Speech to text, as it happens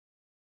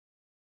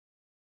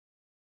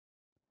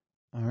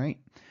All right,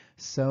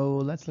 so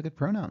let's look at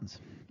pronouns.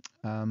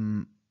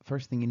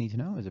 First thing you need to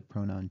know is a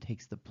pronoun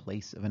takes the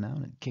place of a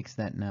noun. It kicks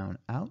that noun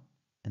out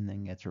and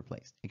then gets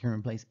replaced. It can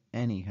replace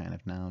any kind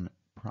of noun,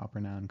 proper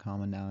noun,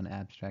 common noun,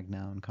 abstract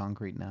noun,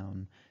 concrete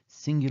noun,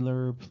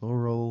 singular,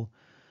 plural,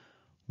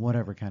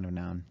 whatever kind of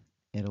noun,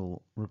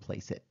 it'll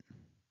replace it.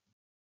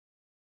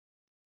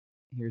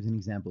 Here's an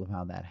example of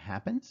how that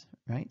happens,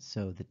 right?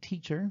 So the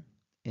teacher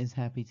is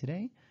happy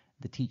today.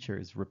 The teacher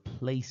is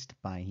replaced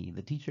by he.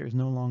 The teacher is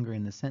no longer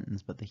in the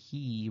sentence, but the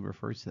he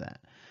refers to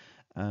that.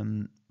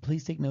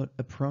 Please take note,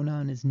 a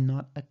pronoun is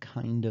not a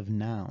kind of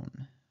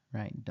noun,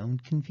 right?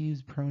 Don't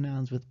confuse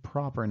pronouns with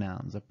proper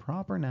nouns. A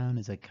proper noun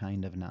is a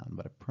kind of noun,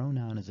 but a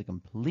pronoun is a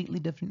completely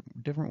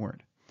different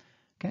word.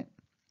 Okay,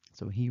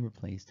 so he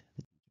replaced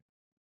the teacher.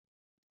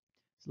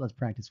 So let's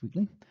practice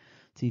weekly.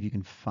 See if you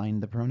can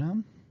find the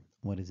pronoun.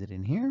 What is it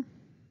in here?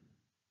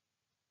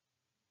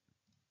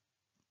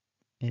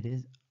 It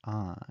is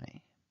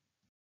I.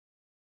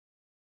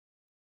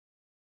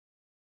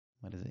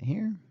 What is it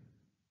here?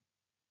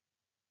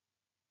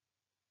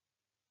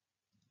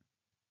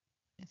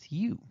 It's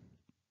you.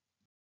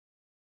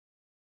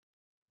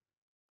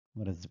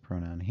 What is the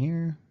pronoun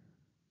here?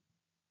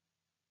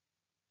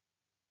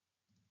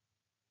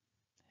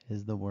 It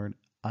is the word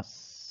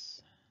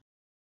us.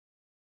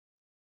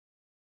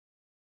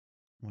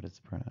 What is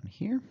the pronoun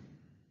here?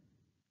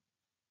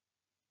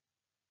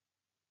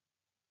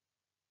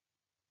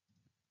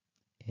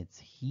 It's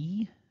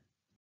he.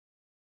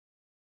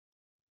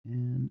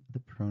 And the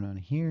pronoun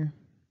here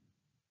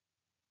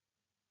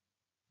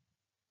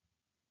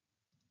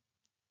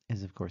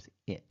is, of course,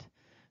 it.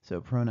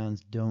 So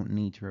pronouns don't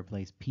need to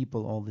replace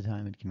people all the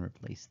time. It can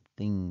replace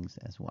things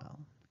as well,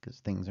 because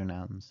things are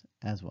nouns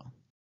as well.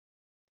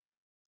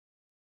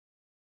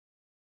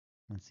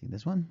 Let's see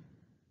this one.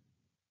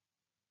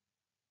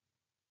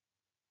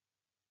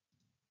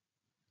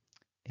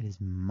 It is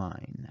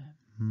mine.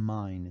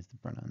 Mine is the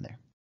pronoun there.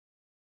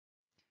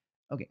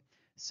 Okay,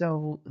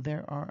 so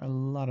there are a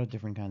lot of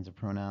different kinds of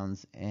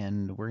pronouns,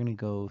 and we're going to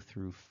go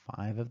through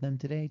 5 of them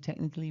today.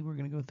 Technically, we're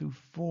going to go through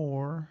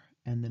 4,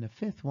 and then a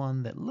 5th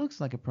one that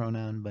looks like a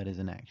pronoun but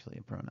isn't actually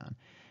a pronoun.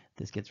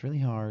 This gets really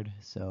hard,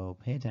 so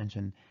pay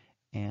attention,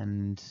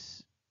 and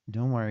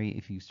don't worry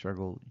if you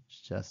struggle,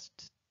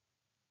 just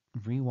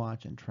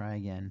rewatch and try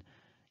again.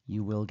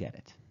 You will get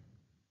it.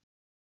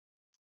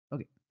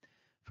 Okay,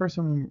 first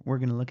one we're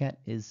going to look at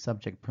is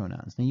subject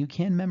pronouns. Now you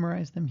can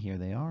memorize them. Here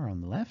they are on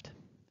the left,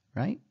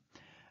 right?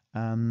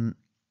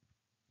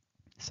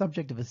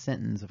 Subject of a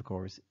sentence, of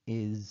course,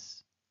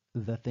 is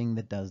the thing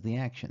that does the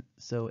action.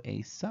 So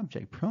a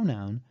subject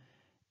pronoun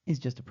is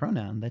just a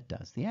pronoun that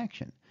does the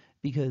action.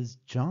 Because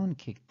John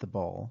kicked the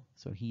ball,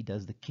 so he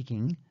does the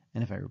kicking,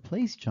 and if I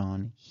replace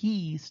John,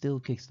 he still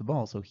kicks the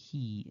ball, so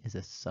he is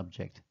a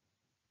subject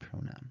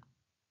pronoun.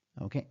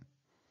 Okay,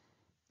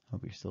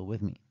 hope you're still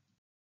with me.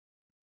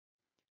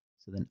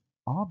 So then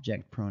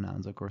object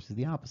pronouns, of course, is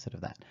the opposite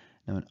of that.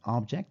 Now an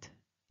object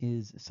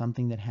is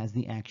something that has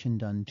the action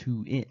done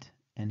to it.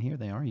 And here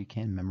they are. You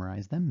can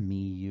memorize them. Me,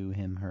 you,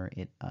 him, her,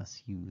 it,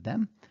 us, you,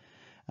 them.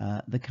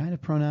 The kind of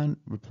pronoun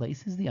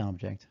replaces the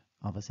object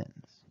of a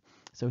sentence.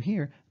 So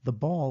here, the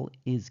ball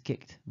is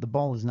kicked. The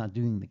ball is not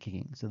doing the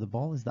kicking. So the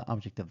ball is the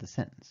object of the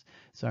sentence.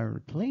 So I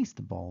replace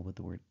the ball with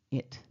the word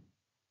it.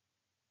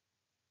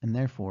 And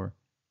therefore,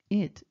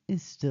 it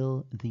is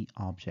still the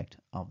object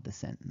of the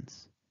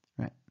sentence.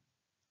 Right?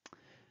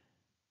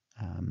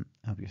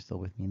 I hope you're still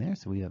with me there.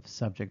 So we have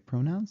subject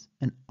pronouns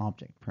and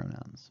object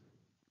pronouns.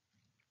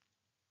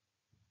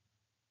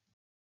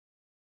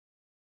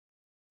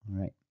 All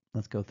right,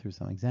 let's go through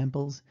some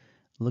examples.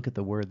 Look at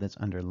the word that's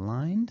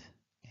underlined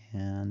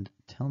and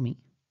tell me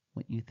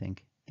what you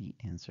think the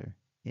answer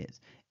is.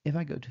 If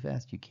I go too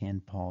fast, you can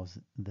pause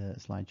the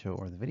slideshow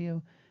or the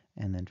video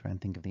and then try and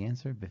think of the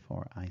answer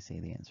before I say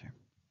the answer.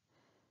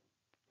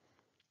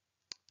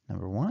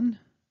 Number 1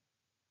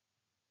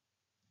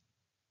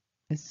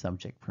 is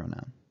subject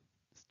pronoun.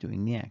 It's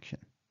doing the action.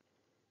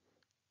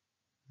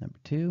 Number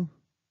 2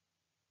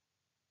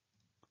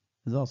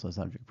 is also a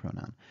subject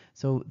pronoun.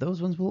 So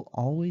those ones will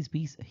always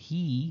be,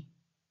 he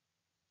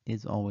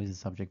is always a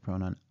subject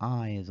pronoun.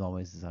 I is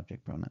always a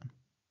subject pronoun.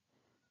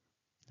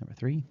 Number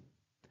 3,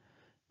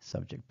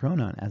 subject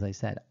pronoun. As I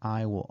said,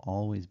 I will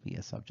always be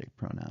a subject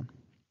pronoun.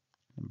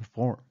 Number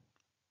 4,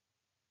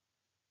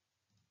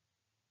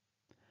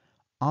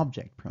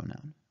 object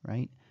pronoun,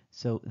 right?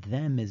 So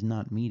them is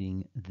not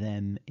meeting,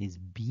 them is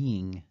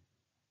being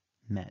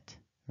met,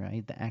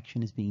 right? The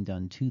action is being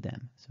done to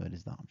them, so it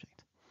is the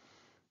object.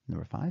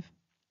 Number 5,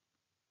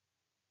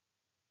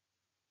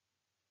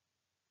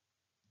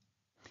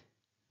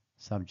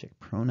 subject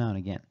pronoun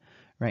again,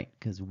 right?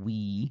 Because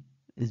we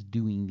is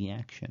doing the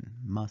action.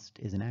 Must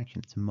is an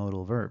action. It's a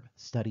modal verb.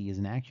 Study is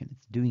an action.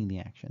 It's doing the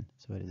action.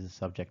 So it is a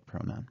subject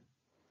pronoun.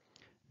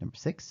 Number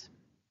 6,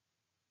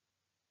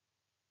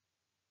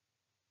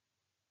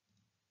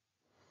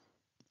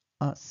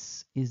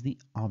 us is the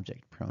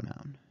object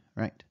pronoun,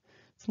 right?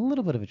 It's a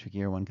little bit of a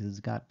trickier one because it's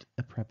got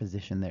a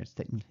preposition there. It's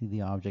technically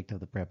the object of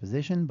the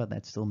preposition, but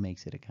that still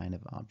makes it a kind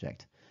of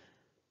object.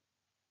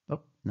 Oh,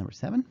 number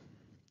 7.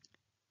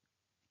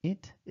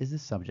 It is a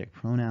subject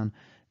pronoun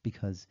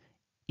because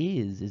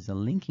is a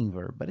linking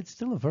verb, but it's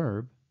still a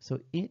verb, so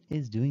it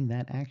is doing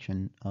that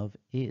action of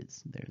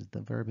is. There's the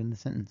verb in the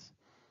sentence.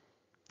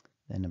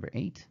 Then number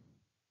 8,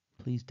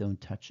 please don't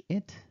touch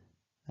it.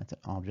 That's an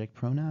object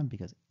pronoun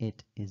because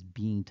it is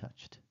being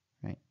touched,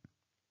 right?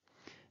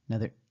 Now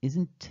there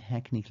isn't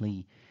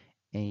technically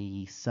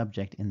a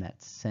subject in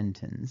that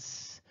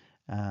sentence.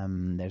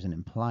 There's an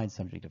implied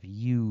subject of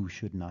you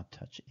should not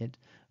touch it,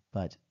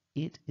 but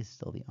it is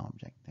still the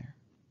object there.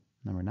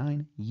 Number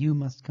 9, you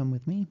must come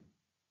with me.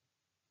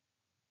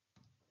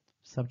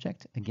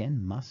 Subject,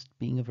 again, must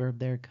being a verb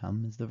there,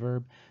 come is the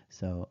verb,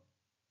 so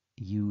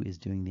you is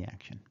doing the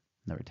action.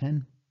 Number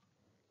 10,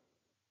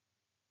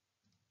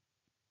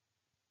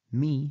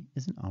 me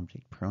is an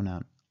object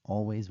pronoun,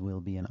 always will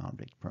be an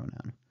object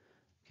pronoun.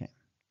 Okay,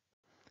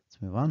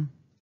 let's move on.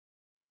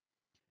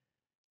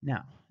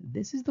 Now,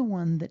 this is the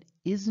one that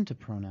isn't a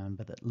pronoun,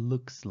 but that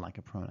looks like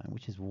a pronoun,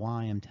 which is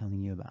why I'm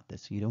telling you about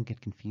this, so you don't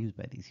get confused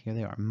by these. Here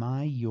they are: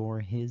 my, your,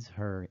 his,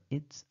 her,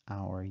 its,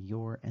 our,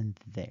 your, and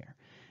their.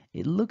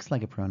 It looks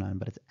like a pronoun,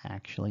 but it's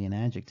actually an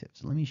adjective.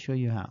 So let me show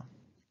you how.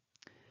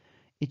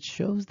 It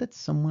shows that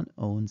someone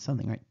owns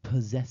something, right?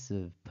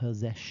 Possessive,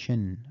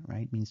 possession,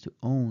 right? Means to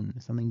own.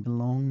 Something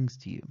belongs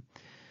to you.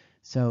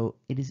 So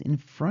it is in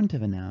front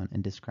of a noun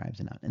and describes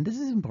a noun. And this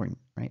is important,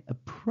 right? A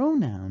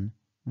pronoun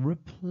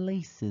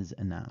replaces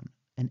a noun.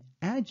 An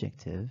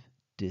adjective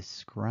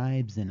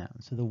describes a noun.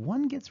 So the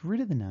one gets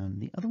rid of the noun,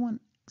 the other one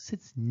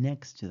sits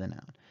next to the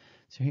noun.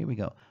 So here we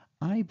go.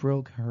 I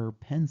broke her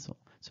pencil.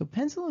 So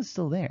pencil is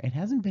still there. It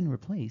hasn't been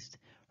replaced.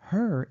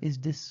 Her is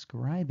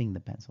describing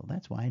the pencil.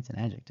 That's why it's an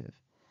adjective.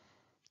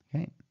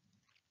 Okay.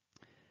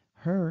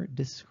 Her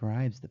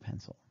describes the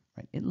pencil,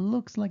 right? It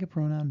looks like a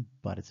pronoun,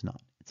 but it's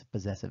not. It's a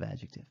possessive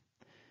adjective.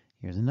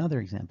 Here's another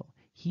example.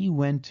 He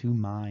went to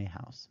my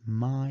house.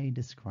 My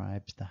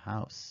describes the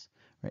house,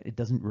 right? It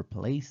doesn't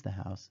replace the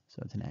house,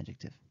 so it's an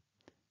adjective,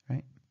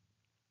 right?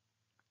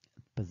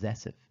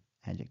 Possessive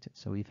adjective.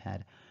 So we've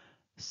had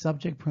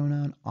subject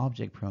pronoun,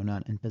 object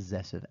pronoun, and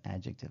possessive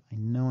adjective. I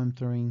know I'm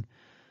throwing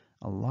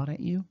a lot at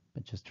you,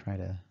 but just try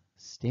to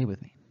stay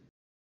with me.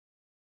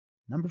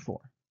 Number 4,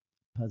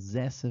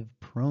 possessive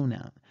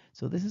pronoun.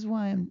 So this is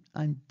why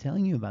I'm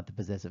telling you about the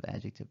possessive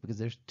adjective, because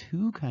there's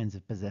 2 kinds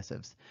of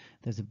possessives.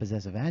 There's a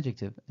possessive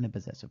adjective and a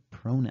possessive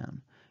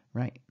pronoun,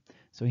 right?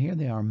 So here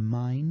they are: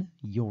 mine,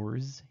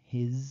 yours,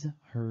 his,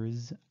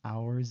 hers,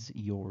 ours,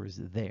 yours,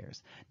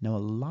 theirs. Now a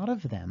lot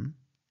of them,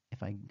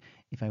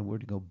 if I were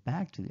to go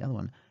back to the other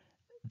one,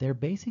 they're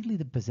basically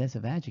the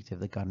possessive adjective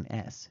that got an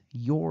S.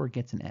 Your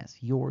gets an S.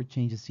 Your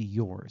changes to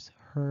yours.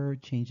 Her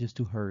changes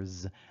to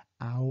hers.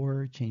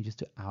 Our changes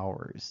to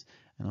ours.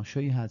 And I'll show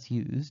you how it's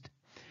used.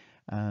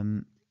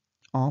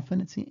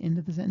 Often it's the end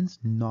of the sentence,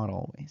 not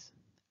always,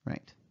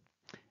 right?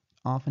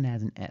 Often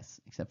has an S,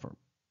 except for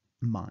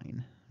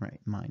mine, right?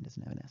 Mine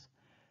doesn't have an S.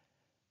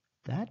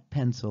 That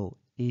pencil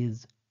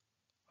is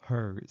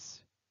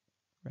hers,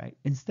 right?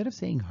 Instead of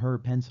saying her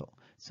pencil.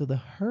 So the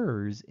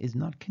hers is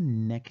not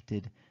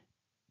connected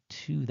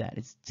to that.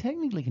 It's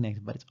technically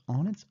connected, but it's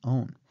on its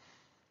own.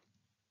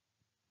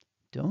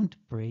 Don't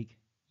break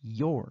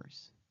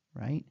yours,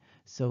 right?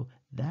 So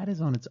that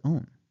is on its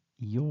own.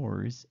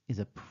 Yours is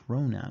a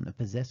pronoun, a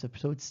possessive,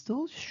 so it's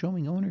still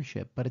showing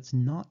ownership, but it's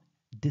not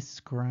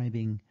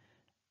describing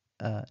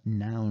a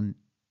noun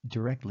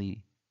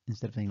directly.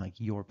 Instead of saying like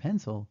your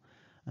pencil,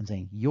 I'm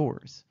saying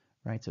yours,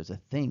 right? So it's a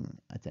thing,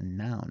 it's a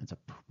noun, it's a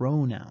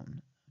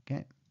pronoun,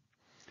 okay?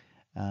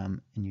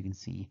 And you can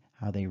see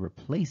how they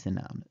replace a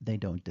noun. They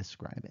don't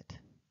describe it.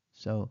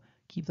 So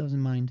keep those in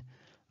mind.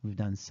 We've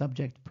done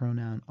subject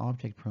pronoun,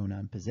 object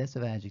pronoun,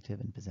 possessive adjective,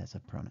 and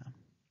possessive pronoun.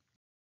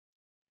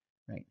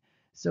 Right.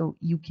 So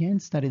you can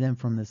study them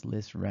from this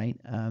list, right?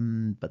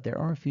 But there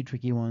are a few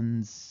tricky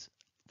ones.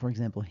 For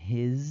example,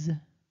 his,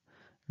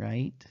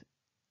 right,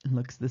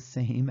 looks the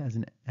same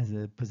as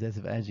a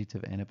possessive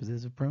adjective and a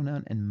possessive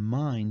pronoun, and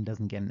mine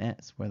doesn't get an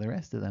S, where the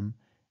rest of them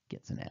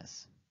gets an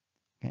S.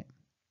 Okay.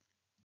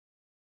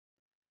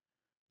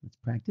 Let's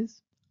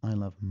practice. I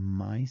love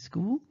my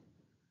school.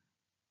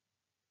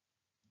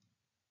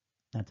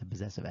 That's a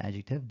possessive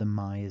adjective. The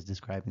my is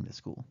describing the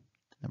school.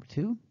 Number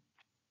 2.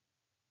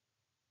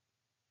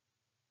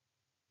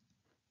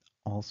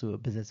 Also a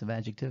possessive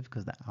adjective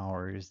because the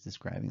our is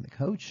describing the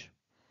coach.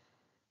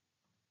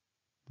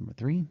 Number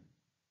 3.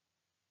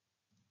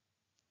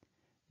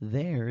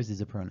 Theirs is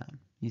a pronoun.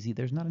 You see,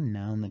 there's not a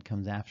noun that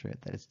comes after it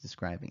that it's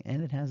describing.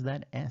 And it has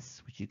that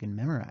S, which you can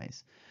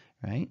memorize,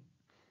 right?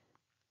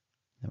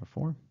 Number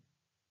 4.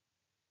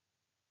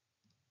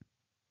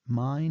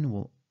 Mine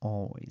will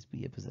always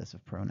be a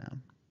possessive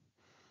pronoun.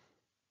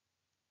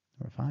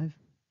 Number 5.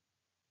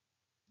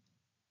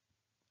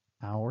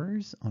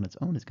 Ours on its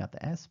own has got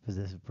the S,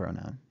 possessive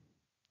pronoun.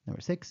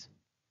 Number 6.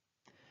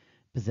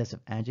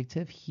 Possessive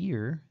adjective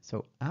here.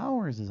 So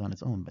ours is on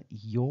its own, but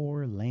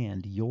your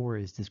land, your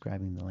is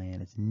describing the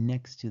land. It's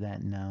next to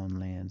that noun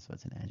land, so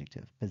it's an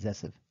adjective,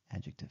 possessive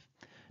adjective.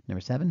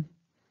 Number 7,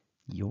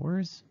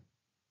 yours.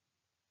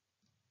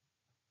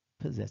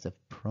 possessive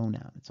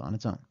pronoun. It's on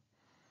its own.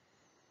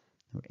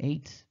 Number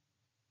 8,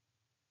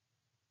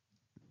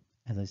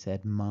 as I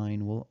said,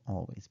 mine will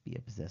always be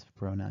a possessive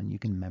pronoun. You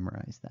can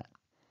memorize that.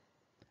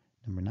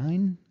 Number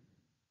 9,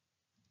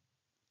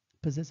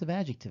 possessive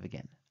adjective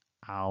again.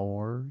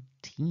 Our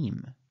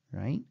team,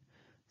 right?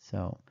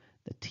 So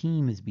the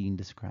team is being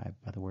described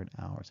by the word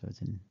our, so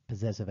it's in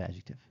possessive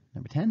adjective.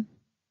 Number 10,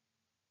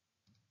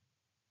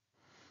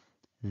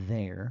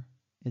 there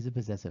is a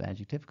possessive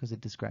adjective because it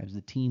describes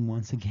the team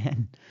once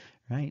again,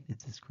 right? It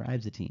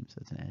describes a team, so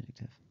it's an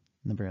adjective.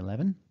 Number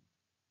 11,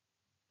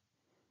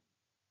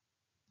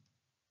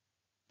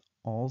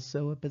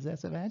 also a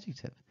possessive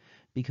adjective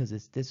because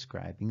it's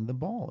describing the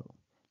ball,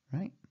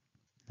 right?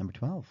 Number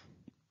 12,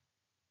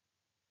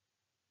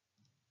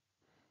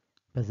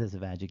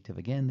 possessive adjective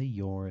again. The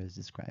your is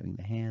describing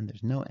the hand.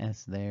 There's no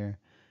S there,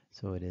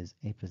 so it is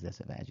a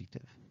possessive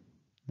adjective.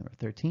 Number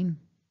 13,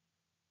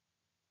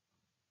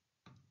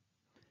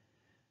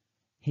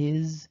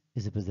 his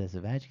is a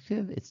possessive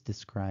adjective. It's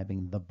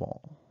describing the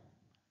ball.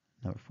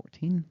 Number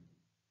 14,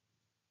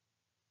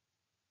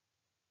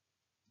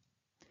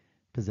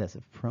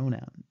 possessive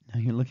pronoun. Now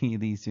you're looking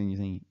at these two and you're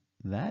thinking,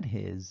 that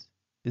his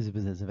is a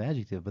possessive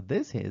adjective, but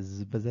this his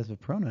is a possessive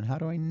pronoun. How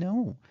do I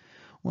know?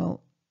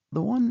 Well,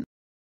 the one,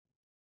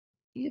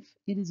 if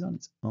it is on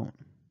its own,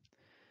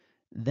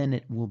 then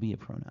it will be a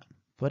pronoun.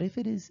 But if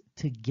it is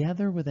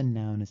together with a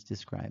noun it's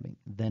describing,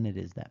 then it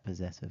is that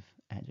possessive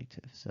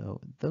adjective.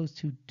 So those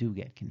two do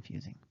get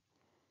confusing.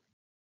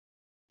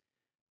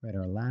 Right,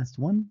 our last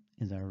one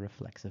is our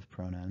reflexive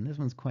pronoun. This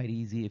one's quite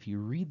easy. If you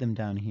read them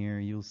down here,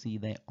 you'll see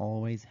they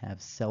always have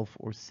self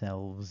or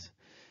selves,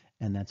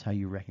 and that's how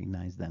you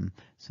recognize them.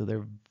 So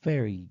they're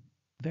very,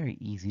 very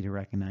easy to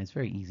recognize,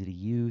 very easy to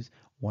use.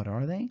 What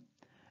are they?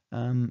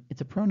 It's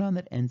a pronoun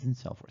that ends in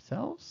self or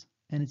selves,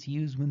 and it's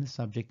used when the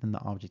subject and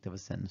the object of a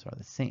sentence are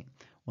the same.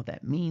 What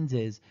that means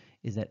is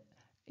that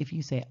if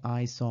you say,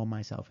 I saw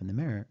myself in the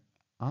mirror,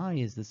 I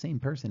is the same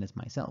person as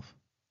myself,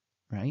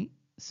 right?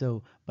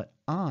 So, but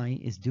I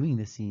is doing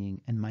the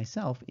seeing and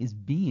myself is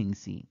being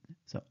seen.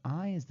 So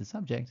I is the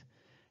subject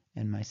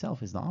and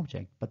myself is the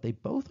object, but they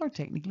both are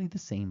technically the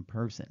same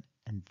person.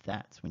 And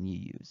that's when you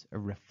use a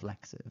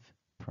reflexive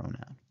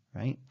pronoun,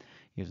 right?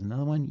 Here's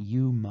another one.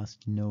 You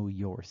must know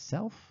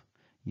yourself.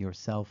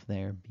 Yourself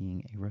there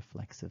being a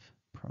reflexive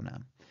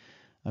pronoun.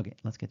 Okay,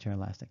 let's get to our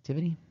last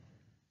activity.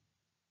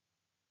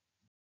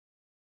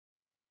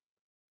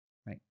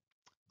 Right.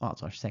 Oh,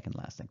 it's our second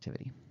last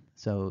activity.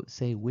 So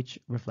say which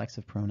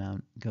reflexive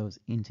pronoun goes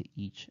into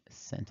each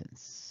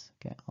sentence.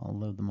 Okay, I'll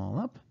load them all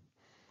up.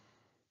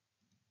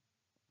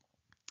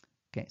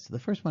 Okay, so the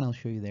first one I'll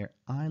show you there,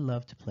 I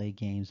love to play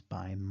games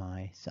by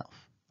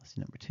myself. Let's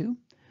see number 2.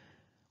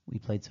 We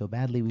played so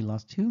badly we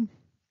lost 2.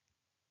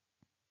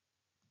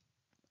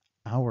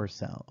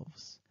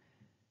 Ourselves.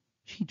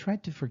 She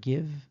tried to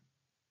forgive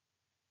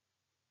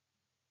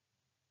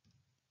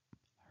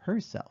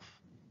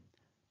herself.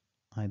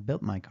 I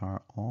built my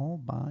car all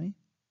by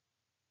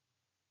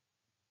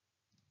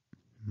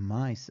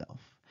myself.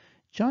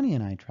 Johnny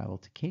and I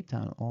traveled to Cape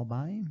Town all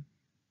by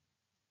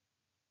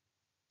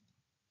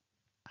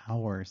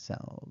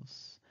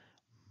ourselves.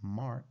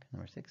 Mark,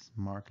 number 6,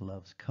 Mark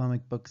loves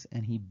comic books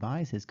and he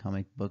buys his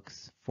comic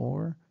books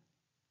for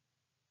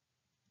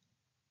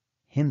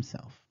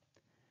himself.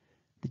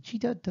 The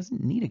cheetah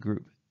doesn't need a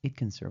group. It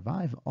can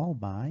survive all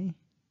by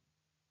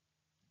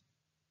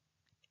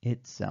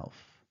itself.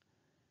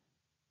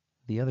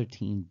 The other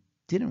team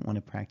didn't want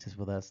to practice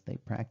with us. They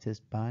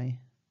practiced by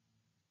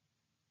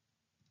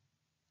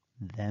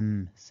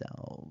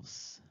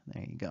themselves.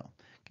 There you go.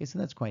 Okay, so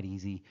that's quite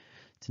easy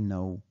to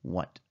know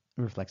what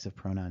reflexive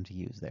pronoun to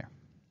use there.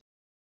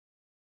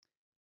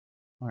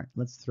 All right,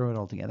 let's throw it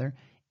all together.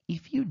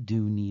 If you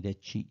do need a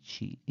cheat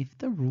sheet, if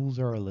the rules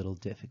are a little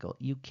difficult,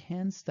 you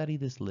can study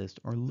this list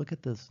or look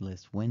at this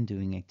list when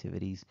doing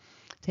activities.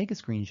 Take a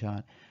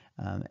screenshot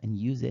and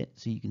use it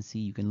so you can see,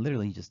 you can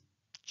literally just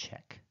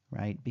check,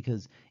 right?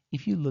 Because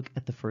if you look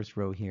at the first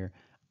row here,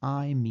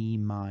 I, me,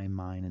 my,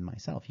 mine, and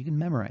myself, you can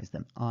memorize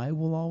them. I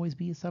will always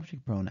be a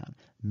subject pronoun.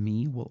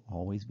 Me will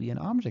always be an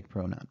object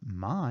pronoun.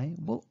 My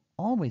will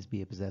always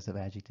be a possessive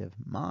adjective.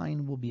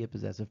 Mine will be a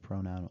possessive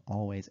pronoun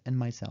always, and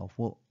myself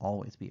will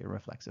always be a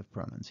reflexive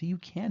pronoun. So you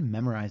can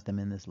memorize them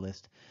in this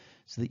list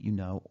so that you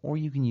know, or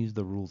you can use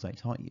the rules I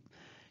taught you.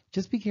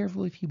 Just be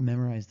careful if you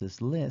memorize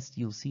this list,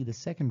 you'll see the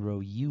second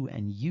row, you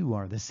and you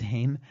are the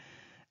same.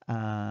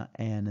 And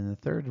in the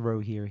third row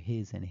here,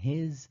 his and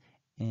his.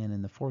 And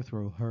in the fourth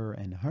row, her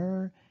and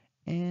her.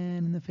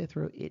 And in the fifth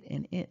row, it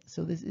and it.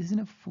 So this isn't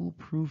a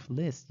foolproof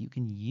list. You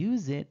can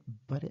use it,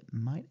 but it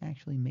might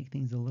actually make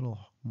things a little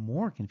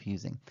more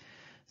confusing.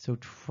 So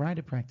try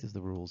to practice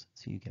the rules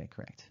so you get it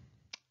correct.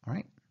 All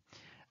right.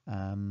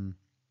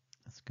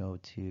 Let's go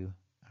to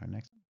our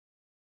next one.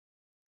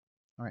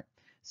 All right.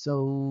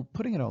 So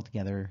putting it all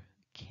together,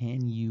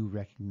 can you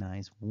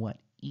recognize what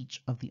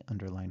each of the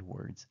underlined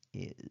words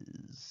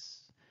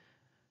is?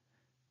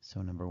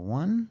 So number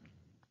 1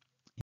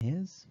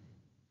 is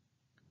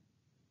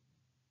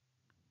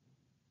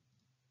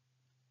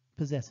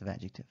possessive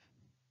adjective.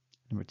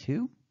 Number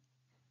 2,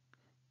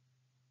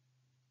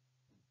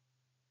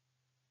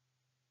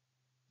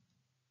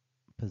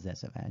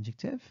 possessive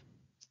adjective.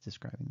 It's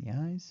describing the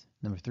eyes.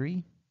 Number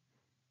 3,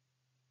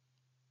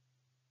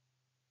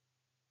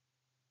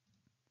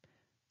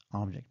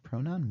 object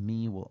pronoun.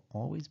 Me will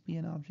always be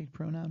an object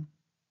pronoun.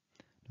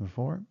 Number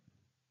 4,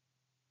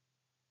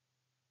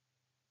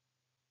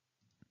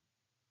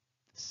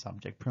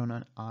 subject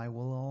pronoun. I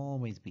will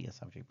always be a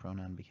subject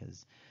pronoun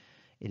because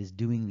it is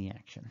doing the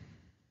action.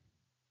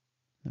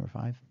 Number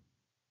 5,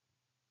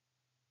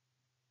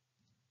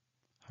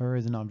 her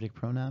is an object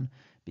pronoun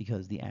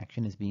because the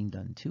action is being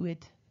done to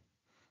it,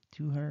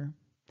 to her.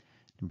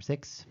 Number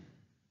 6,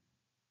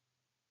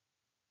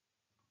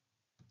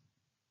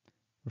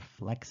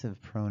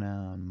 reflexive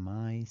pronoun,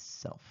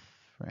 myself.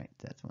 Right,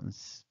 that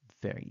one's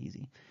very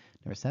easy.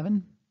 Number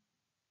 7,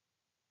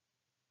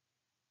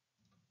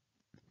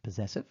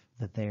 possessive,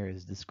 that there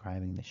is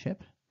describing the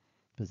ship,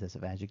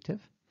 possessive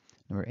adjective.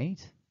 Number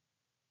 8,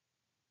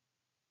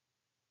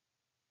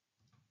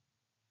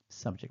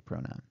 subject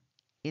pronoun.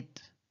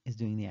 It is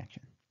doing the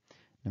action.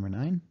 Number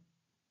 9,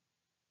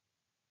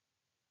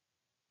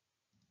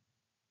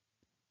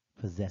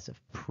 possessive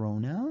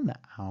pronoun. The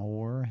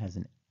our has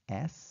an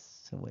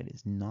S, so it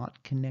is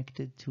not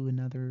connected to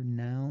another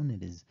noun.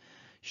 It is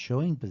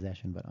showing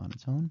possession, but on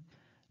its own.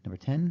 Number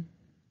 10,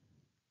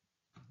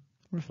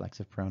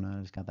 reflexive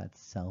pronoun. It's got that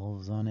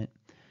selves on it.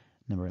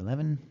 Number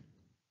 11,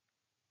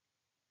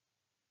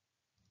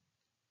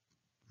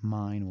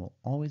 mine will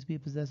always be a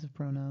possessive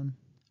pronoun.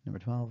 Number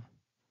 12,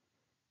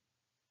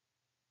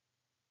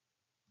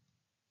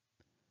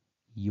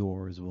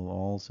 yours will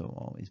also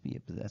always be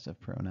a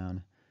possessive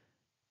pronoun.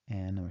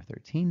 And number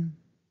 13,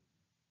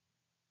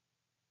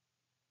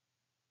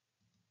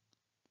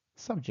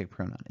 subject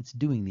pronoun. It's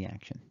doing the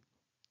action.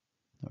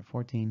 Number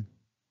 14,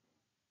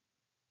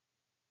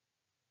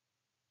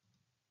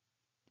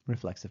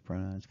 reflexive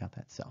pronoun. It's got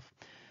that self.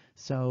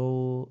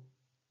 So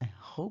I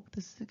hope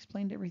this has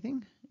explained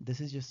everything. This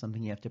is just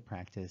something you have to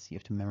practice. You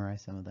have to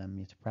memorize some of them.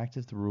 You have to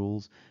practice the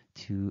rules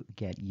to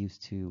get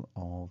used to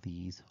all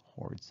these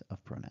hordes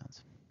of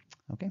pronouns.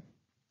 Okay?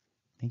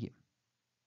 Thank you.